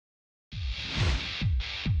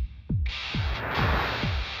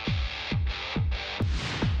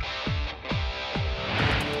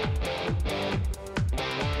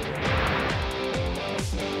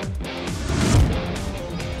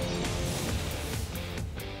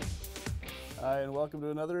Hi, and welcome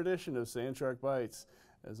to another edition of Sand Shark Bites.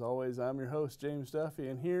 As always, I'm your host, James Duffy,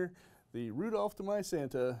 and here, the Rudolph to my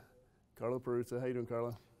Santa, Carlo Peruzza. How you doing,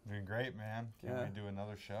 Carlo? Doing great, man. Can't wait to do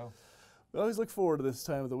another show. We always look forward to this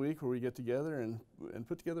time of the week where we get together and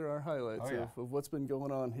put together our highlights of what's been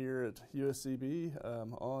going on here at USCB,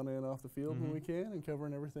 on and off the field when we can, and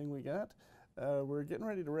covering everything we got. We're getting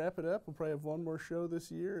ready to wrap it up. We'll probably have one more show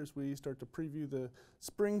this year as we start to preview the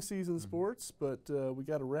spring season sports, but we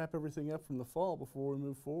got to wrap everything up from the fall before we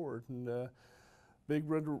move forward. And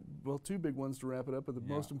two big ones to wrap it up, but the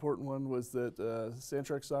most important one was that Sand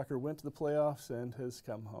Shark Soccer went to the playoffs and has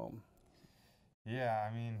come home. Yeah,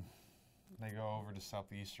 I mean, they go over to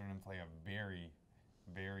Southeastern and play a very,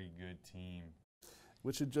 very good team.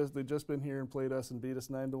 Which they'd just been here and played us and beat us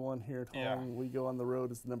 9-1 here at home. Yeah. We go on the road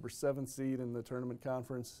as the number 7 seed in the tournament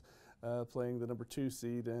conference, playing the number 2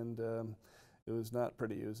 seed, and it was not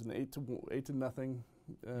pretty. It was an 8-0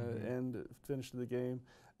 end finish to the game.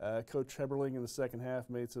 Coach Heberling in the second half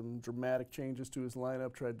made some dramatic changes to his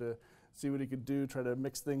lineup, tried to see what he could do, try to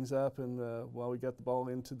mix things up, and while we got the ball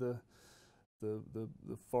into the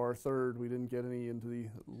far third, we didn't get any into the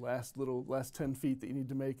last 10 feet that you need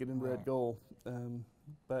to make it into that goal.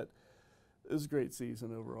 But it was a great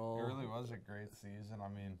season overall. It really was a great season. I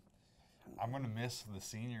mean, I'm going to miss the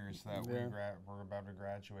seniors that we're about to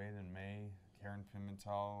graduate in May. Karen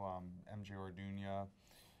Pimentel, MJ Orduña,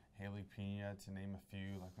 Haley Pena, to name a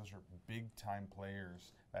few. Like, those are big-time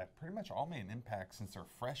players that pretty much all made an impact since their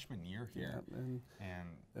freshman year here. Yeah,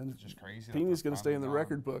 and it's just crazy. Pena's going to stay in the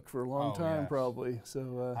record book for a long time, probably.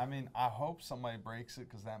 So I mean, I hope somebody breaks it,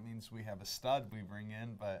 because that means we have a stud we bring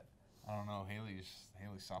in, but I don't know. Haley's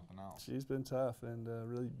something else. She's been tough and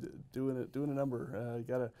really doing a number. You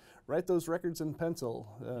got to write those records in pencil.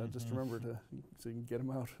 Just remember so you can get them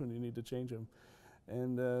out when you need to change them.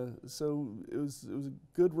 And so it was a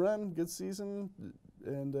good run, good season,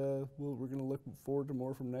 and we're going to look forward to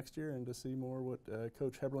more from next year and to see more what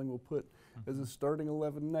Coach Heberling will put as a starting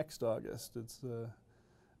 11 next August.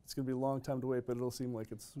 It's going to be a long time to wait, but it'll seem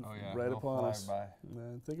like it's right upon us.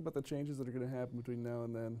 Think about the changes that are going to happen between now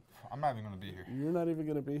and then. I'm not even going to be here. You're not even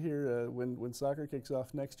going to be here. When soccer kicks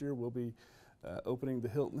off next year, we'll be opening the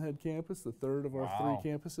Hilton Head campus, the third of our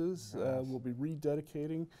 3 campuses. Nice. We'll be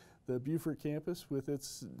rededicating the Beaufort campus with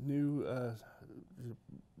its new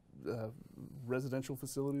residential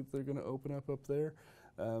facility that they're going to open up there.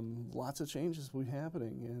 Lots of changes will be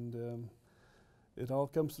happening, and it all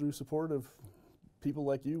comes through support of people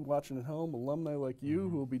like you watching at home, alumni like you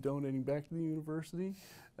who will be donating back to the university.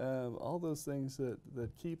 All those things that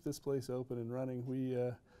keep this place open and running.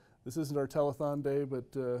 This isn't our telethon day, but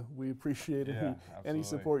we appreciate any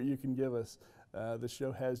support you can give us. The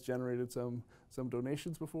show has generated some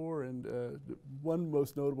donations before, and one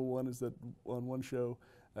most notable one is that on one show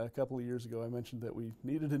a couple of years ago I mentioned that we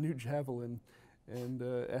needed a new javelin, and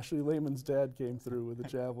Ashley Lehman's dad came through with a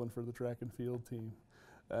javelin for the track and field team.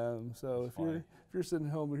 So if you're sitting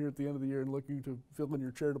home here at the end of the year and looking to fill in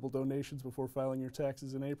your charitable donations before filing your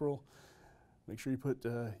taxes in April, make sure you put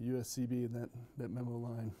USCB in that memo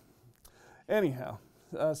line. Anyhow,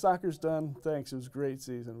 soccer's done. Thanks. It was a great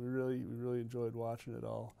season. We really enjoyed watching it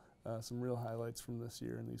all. Some real highlights from this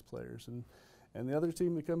year and these players. And the other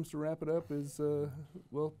team that comes to wrap it up is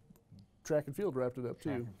track and field wrapped it up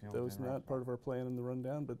too. That was not part of our plan in the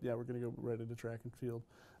rundown, but yeah, we're going to go right into track and field.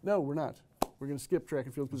 No, we're not. We're going to skip track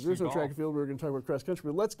and field because there's no track and field. We're going to talk about cross country,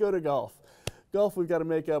 but let's go to golf. Golf we've got to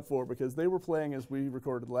make up for because they were playing as we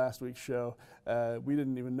recorded last week's show. We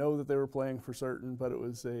didn't even know that they were playing for certain, but it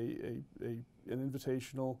was an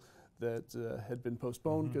invitational that had been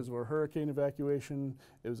postponed because of our hurricane evacuation.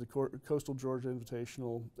 It was a Coastal Georgia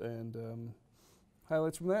Invitational, and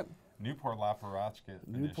highlights from that? Newport Laparachket.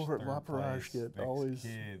 Newport Laparachket, always.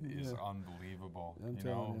 This kid is unbelievable.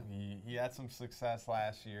 He had some success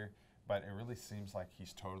last year, but it really seems like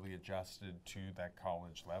he's totally adjusted to that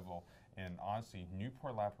college level. And honestly,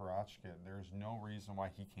 Newport Laparachket, there's no reason why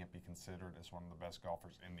he can't be considered as one of the best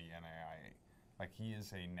golfers in the NAIA. Like, he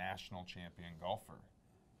is a national champion golfer.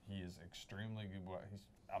 He is extremely good. He's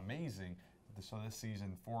amazing. So this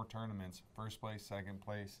season, 4 tournaments: first place, second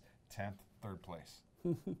place, 10th, third place.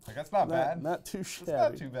 Like, that's not bad. Not too shabby. It's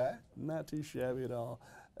not too bad. Not too shabby at all.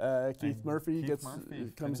 Keith Murphy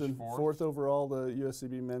comes in 4th overall, the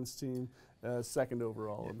USCB men's team, 2nd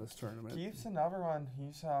overall in this tournament. Keith's another one.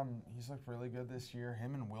 He's looked really good this year.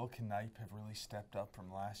 Him and Will Knipe have really stepped up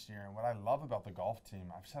from last year. And what I love about the golf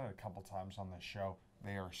team, I've said it a couple times on this show,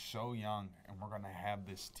 they are so young, and we're going to have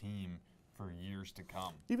this team for years to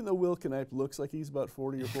come. Even though Will Knipe looks like he's about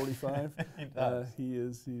 40 or 45, he does.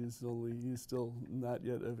 He's still not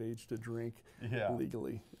yet of age to drink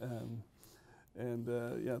legally. And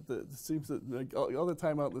yeah, it seems that like, all the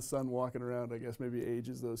time out in the sun walking around, I guess maybe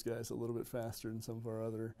ages those guys a little bit faster than some of our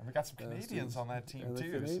other. And we got some Canadians on that team and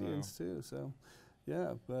too. The Canadians too. So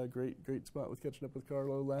yeah, great spot with catching up with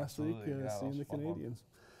Carlo last week, seeing the Canadians.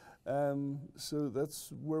 So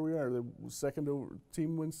that's where we are. The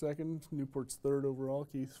team wins second. Newport's third overall.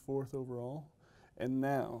 Keith's fourth overall. And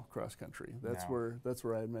now cross country. That's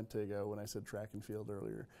where I meant to go when I said track and field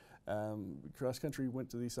earlier. Cross country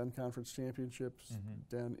went to the Sun Conference Championships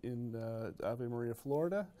down in Ave Maria,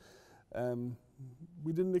 Florida.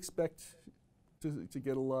 We didn't expect to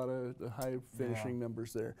get a lot of high finishing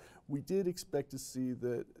numbers there. We did expect to see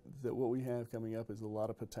that what we have coming up is a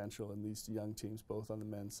lot of potential in these young teams, both on the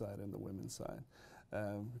men's side and the women's side.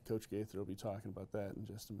 Coach Gaither will be talking about that in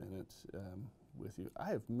just a minute with you. I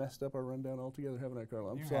have messed up our rundown altogether, haven't I, Carl?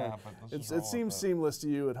 I'm sorry. It seems seamless to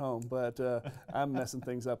you at home, but I'm messing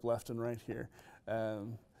things up left and right here.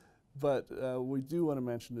 But we do want to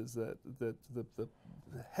mention is that the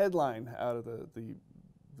headline out of the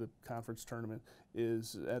conference tournament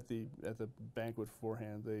is at the banquet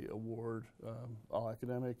beforehand. They award all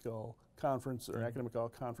academic, all conference, or academic all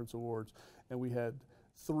conference awards, and we had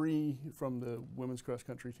 3 from the women's cross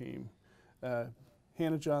country team: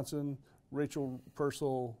 Hannah Johnson, Rachel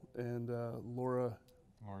Purcell, and Lauren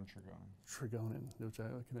Trigonin, which I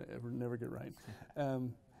can never get right.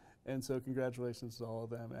 And so congratulations to all of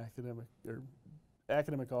them.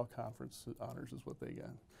 Academic all conference honors is what they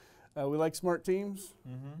got. We like smart teams.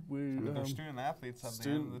 They're student athletes at the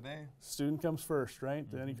end of the day. Student comes first, right?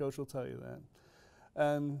 Any coach will tell you that.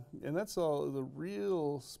 And that's all the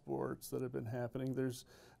real sports that have been happening. There's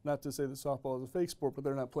not to say that softball is a fake sport, but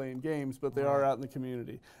they're not playing games, but they are out in the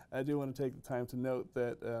community. I do want to take the time to note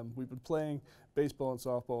that we've been playing baseball and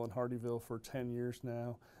softball in Hardyville for 10 years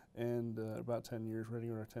now, and about 10 years, ready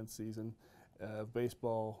in our 10th season of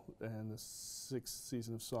baseball and the 6th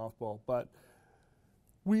season of softball. But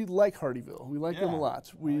we like Hardyville. We like them a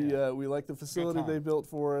lot. We like the facility they built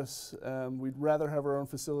for us. We'd rather have our own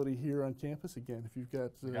facility here on campus. Again, if you've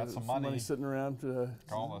got some money sitting around,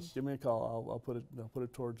 call us. Give me a call. I'll put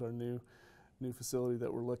it towards our new facility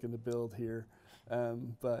that we're looking to build here.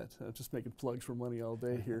 But just making plugs for money all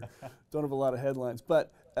day here. Don't have a lot of headlines.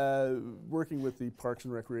 But working with the Parks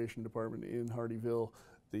and Recreation Department in Hardyville,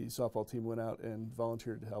 the softball team went out and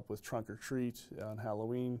volunteered to help with Trunk or Treat on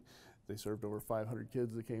Halloween. They served over 500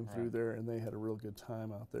 kids that came through there, and they had a real good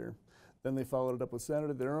time out there. Then they followed it up with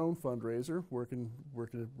Saturday, their own fundraiser, working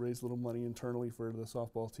to raise a little money internally for the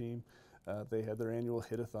softball team. They had their annual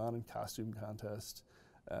hit-a-thon and costume contest.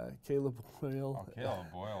 Caleb Boyle.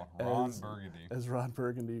 Ron Burgundy. As Ron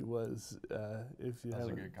Burgundy was. If you That was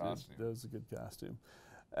a good costume. That was a good costume.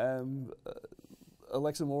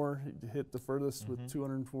 Alexa Moore hit the furthest with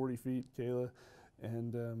 240 feet, Kayla,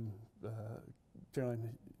 and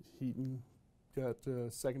Caroline Heaton got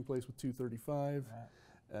second place with 235,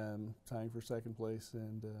 tying for second place,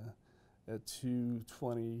 and at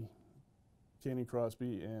 220, Canyon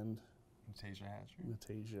Crosby and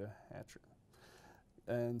Natasia Hatcher.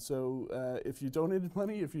 And so if you donated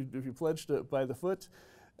money, if you pledged by the foot,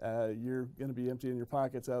 you're going to be emptying your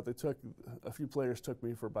pockets out. A few players took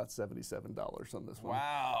me for about $77 on this one.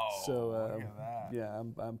 Wow! So look at that. Yeah,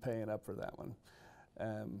 I'm paying up for that one.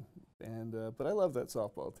 But I love that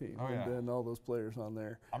softball team and all those players on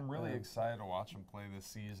there. I'm really excited to watch them play this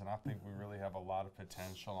season. I think we really have a lot of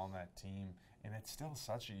potential on that team, and it's still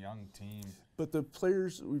such a young team. But the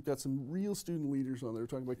players, we've got some real student leaders on there. We're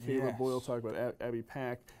talking about Caleb Boyle, talking about Abby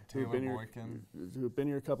Pack, who have been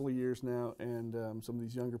here a couple of years now, and some of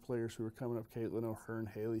these younger players who are coming up, Caitlin O'Hearn,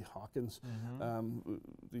 Haley Hawkins,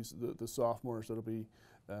 the sophomores that'll be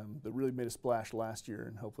that really made a splash last year,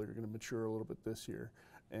 and hopefully are going to mature a little bit this year.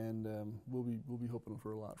 And we'll be hoping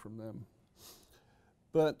for a lot from them.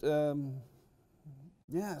 But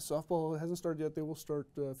softball hasn't started yet. They will start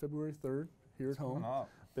February 3rd here at home.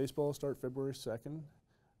 Baseball will start February 2nd.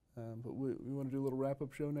 But we want to do a little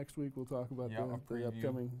wrap-up show next week. We'll talk about the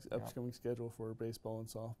upcoming schedule for baseball and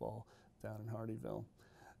softball down in Hardyville.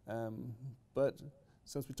 But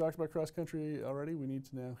since we talked about cross country already, we need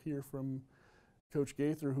to now hear from Coach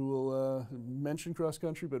Gaither, who will mention cross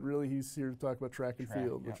country, but really he's here to talk about track and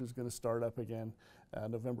field, which is going to start up again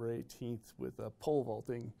November 18th with a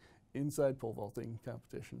inside pole vaulting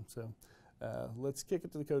competition. So let's kick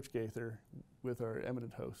it to the Coach Gaither with our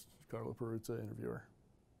eminent host, Carlo Peruzza, interviewer.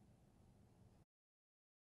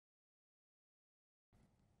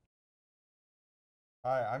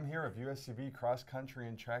 Hi, I'm here with USCB cross country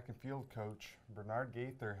and track and field coach Bernard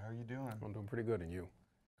Gaither. How are you doing? I'm doing pretty good, and you?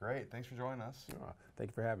 Great. Thanks for joining us. Thank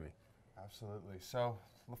you for having me. Absolutely. So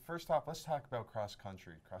First off, let's talk about cross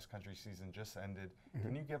country. Cross country season just ended.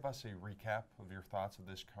 Can you give us a recap of your thoughts of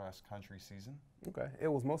this cross country season? Okay, it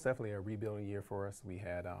was most definitely a rebuilding year for us. We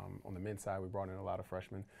had on the men's side, we brought in a lot of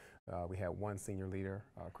freshmen. We had one senior leader,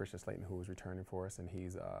 Christian Slayton, who was returning for us, and he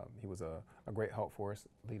was a great help for us,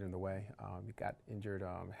 leading the way. He got injured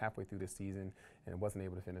halfway through the season and wasn't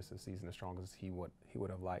able to finish the season as strong as he would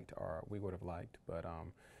have liked, or we would have liked. But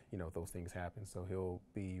you know, those things happen. So he'll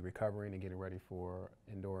be recovering and getting ready for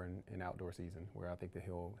indoor and outdoor season, where I think that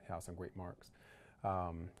he'll have some great marks.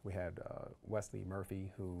 We had Wesley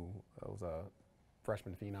Murphy, who was a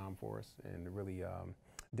freshman phenom for us and really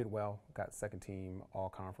did well, got second team all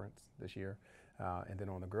conference this year. And then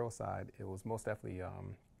on the girls side, it was most definitely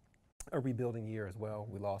a rebuilding year as well.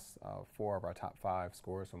 We lost 4 of our top 5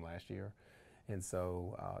 scorers from last year. And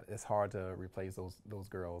so it's hard to replace those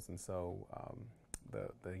girls. And so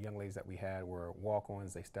the young ladies that we had were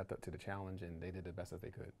walk-ons. They stepped up to the challenge and they did the best that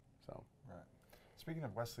they could. So. Right. Speaking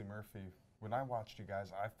of Wesley Murphy, when I watched you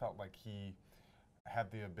guys, I felt like he had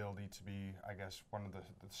the ability to be, I guess, one of the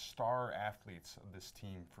star athletes of this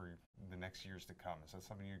team for the next years to come. Is that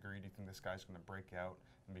something you agree? Do you think this guy's going to break out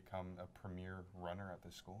and become a premier runner at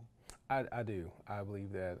this school? I do. I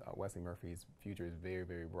believe that Wesley Murphy's future is very,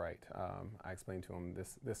 very bright. I explained to him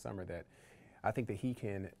this summer that I think that he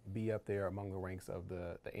can be up there among the ranks of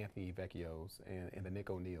the Anthony Vecchios and the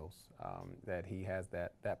Nick O'Neills, that he has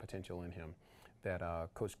that potential in him. That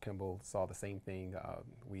Coach Kimball saw the same thing.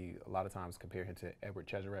 We a lot of times compare him to Edward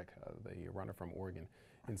Cheserek, the runner from Oregon.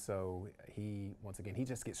 And so once again, he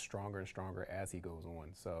just gets stronger and stronger as he goes on.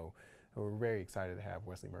 So we're very excited to have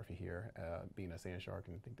Wesley Murphy here, being a Sand Shark,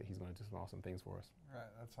 and think that he's going to do some awesome things for us. Right,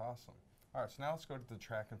 that's awesome. All right, so now let's go to the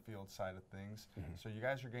track and field side of things. So you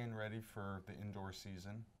guys are getting ready for the indoor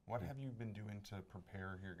season. What have you been doing to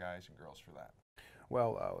prepare your guys and girls for that?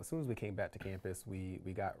 Well, as soon as we came back to campus, we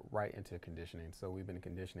got right into conditioning. So we've been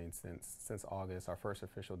conditioning since August. Our first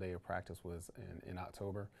official day of practice was in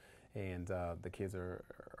October, and the kids are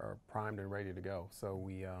primed and ready to go. So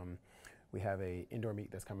we have a indoor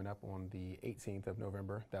meet that's coming up on the 18th of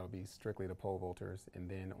November. That will be strictly the pole vaulters, and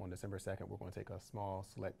then on December 2nd, we're going to take a small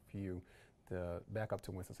select few back up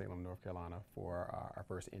to Winston-Salem, North Carolina, for our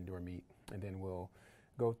first indoor meet, and then we'll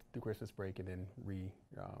go through Christmas break and then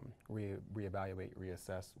reevaluate,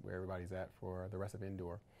 reassess where everybody's at for the rest of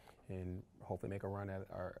indoor, and hopefully make a run at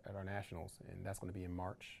our nationals, and that's going to be in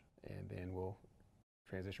March, and then we'll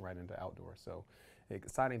transition right into outdoor. So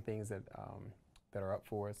exciting things that are up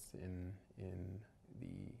for us in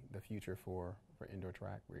the future for indoor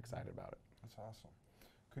track. We're excited about it. That's awesome.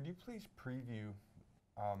 Could you please preview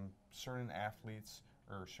certain athletes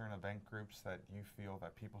or certain event groups that you feel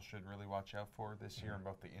that people should really watch out for this year in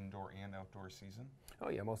both the indoor and outdoor season? Oh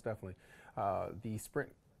yeah, most definitely. The sprint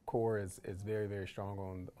core is very, very strong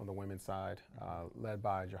on the women's side, led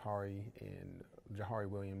by Jahari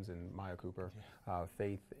Williams and Maya Cooper,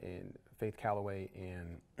 Faith Calloway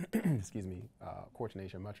and excuse me, Courtney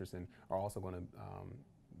Mutcherson are also going to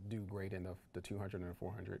do great in the 200 and the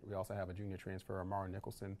 400. We also have a junior transfer, Amara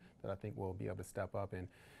Nicholson, that I think will be able to step up and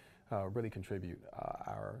really contribute.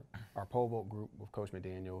 Our pole vault group with Coach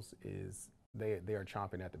McDaniels they are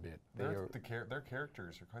chomping at the bit. Their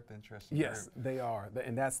characters are quite interesting. Yes, they are,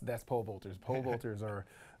 and that's pole vaulters. Pole vaulters are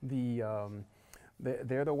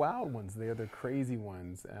they're the wild ones. They're the crazy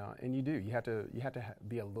ones, and you have to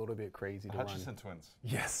be a little bit crazy to Hutchison run. twins.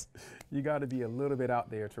 Yes, you got to be a little bit out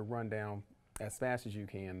there to run down as fast as you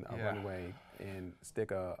can a runway and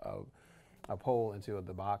stick a pole into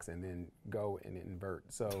the box and then go and invert.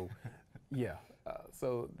 So, yeah.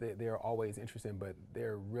 So they're always interesting, but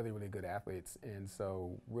they're really, really good athletes. And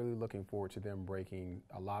so really looking forward to them breaking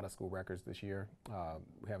a lot of school records this year.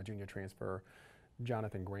 We have a junior transfer,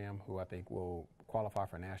 Jonathan Graham, who I think will qualify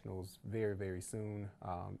for nationals very, very soon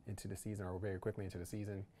into the season, or very quickly into the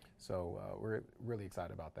season. So we're really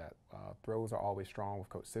excited about that. Throws are always strong with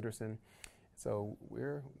Coach Sitterson. So we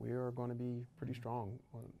are going to be pretty strong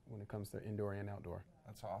when it comes to indoor and outdoor.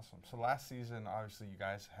 That's awesome. So last season, obviously, you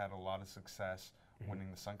guys had a lot of success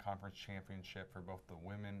winning the Sun Conference Championship for both the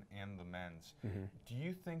women and the men's. Do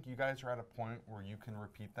you think you guys are at a point where you can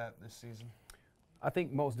repeat that this season? I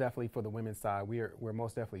think most definitely for the women's side, we're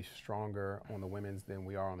most definitely stronger on the women's than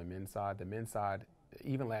we are on the men's side. The men's side,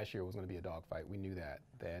 even last year, was going to be a dogfight. We knew that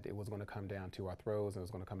it was going to come down to our throws, and it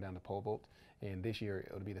was going to come down to pole vault. And this year,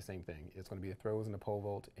 it'll be the same thing. It's going to be the throws and the pole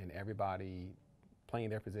vault, and everybody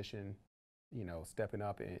playing their position, stepping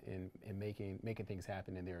up and making things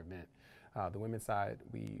happen in their event. The women's side,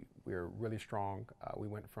 we're really strong. We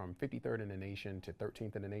went from 53rd in the nation to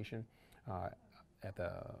 13th in the nation.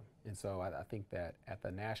 and so I think that at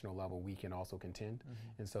the national level we can also contend,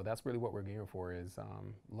 and so that's really what we're gearing for, is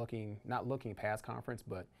not looking past conference,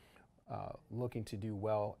 but looking to do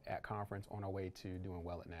well at conference on our way to doing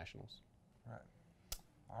well at nationals. Right.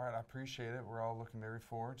 All right, I appreciate it. We're all looking very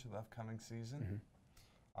forward to the upcoming season.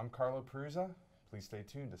 I'm Carlo Perusa. Please stay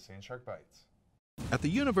tuned to Sand Shark Bites. At the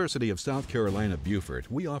University of South Carolina,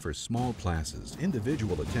 Beaufort, we offer small classes,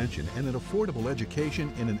 individual attention, and an affordable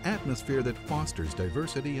education in an atmosphere that fosters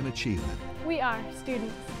diversity and achievement. We are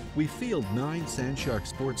students. We field 9 Sand Shark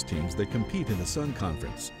sports teams that compete in the Sun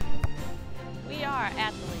Conference. We are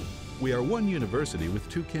athletes. We are one university with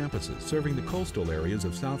 2 campuses serving the coastal areas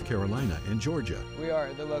of South Carolina and Georgia. We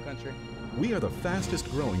are the Low Country. We are the fastest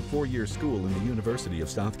growing 4-year school in the University of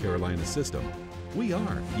South Carolina system. We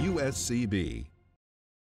are USCB.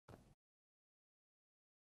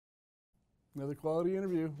 Another quality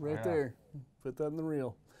interview right there. Put that in the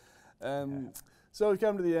reel. So we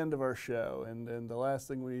come to the end of our show, and the last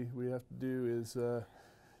thing we have to do is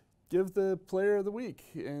give the player of the week.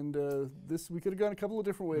 And we could have gone a couple of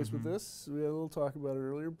different ways with this. We had a little talk about it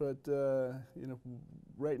earlier, but you know,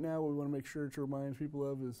 right now what we want to make sure to remind people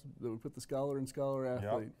of is that we put the scholar and scholar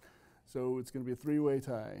athlete. So it's going to be a 3-way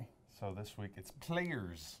tie. So this week it's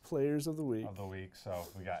players of the week. So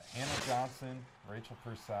we got Hannah Johnson, Rachel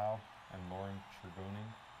Purcell, and Lauren Tribuni.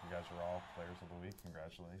 You guys are all players of the week.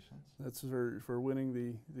 Congratulations. That's for winning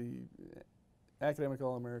the academic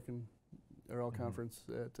All-American or All-Conference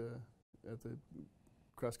at the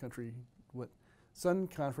cross-country Sun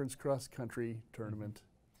Conference cross-country tournament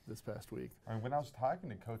this past week. And when I was talking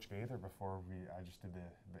to Coach Gaither before I just did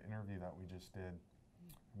the interview that we just did,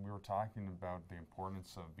 we were talking about the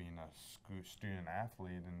importance of being a student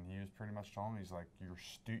athlete, and he was pretty much telling me, he's like,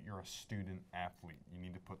 you're a student athlete. You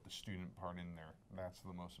need to put the student part in there. That's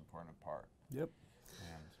the most important part. Yep.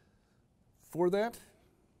 And for that,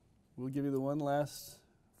 we'll give you the one last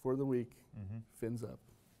for the week. Fins up.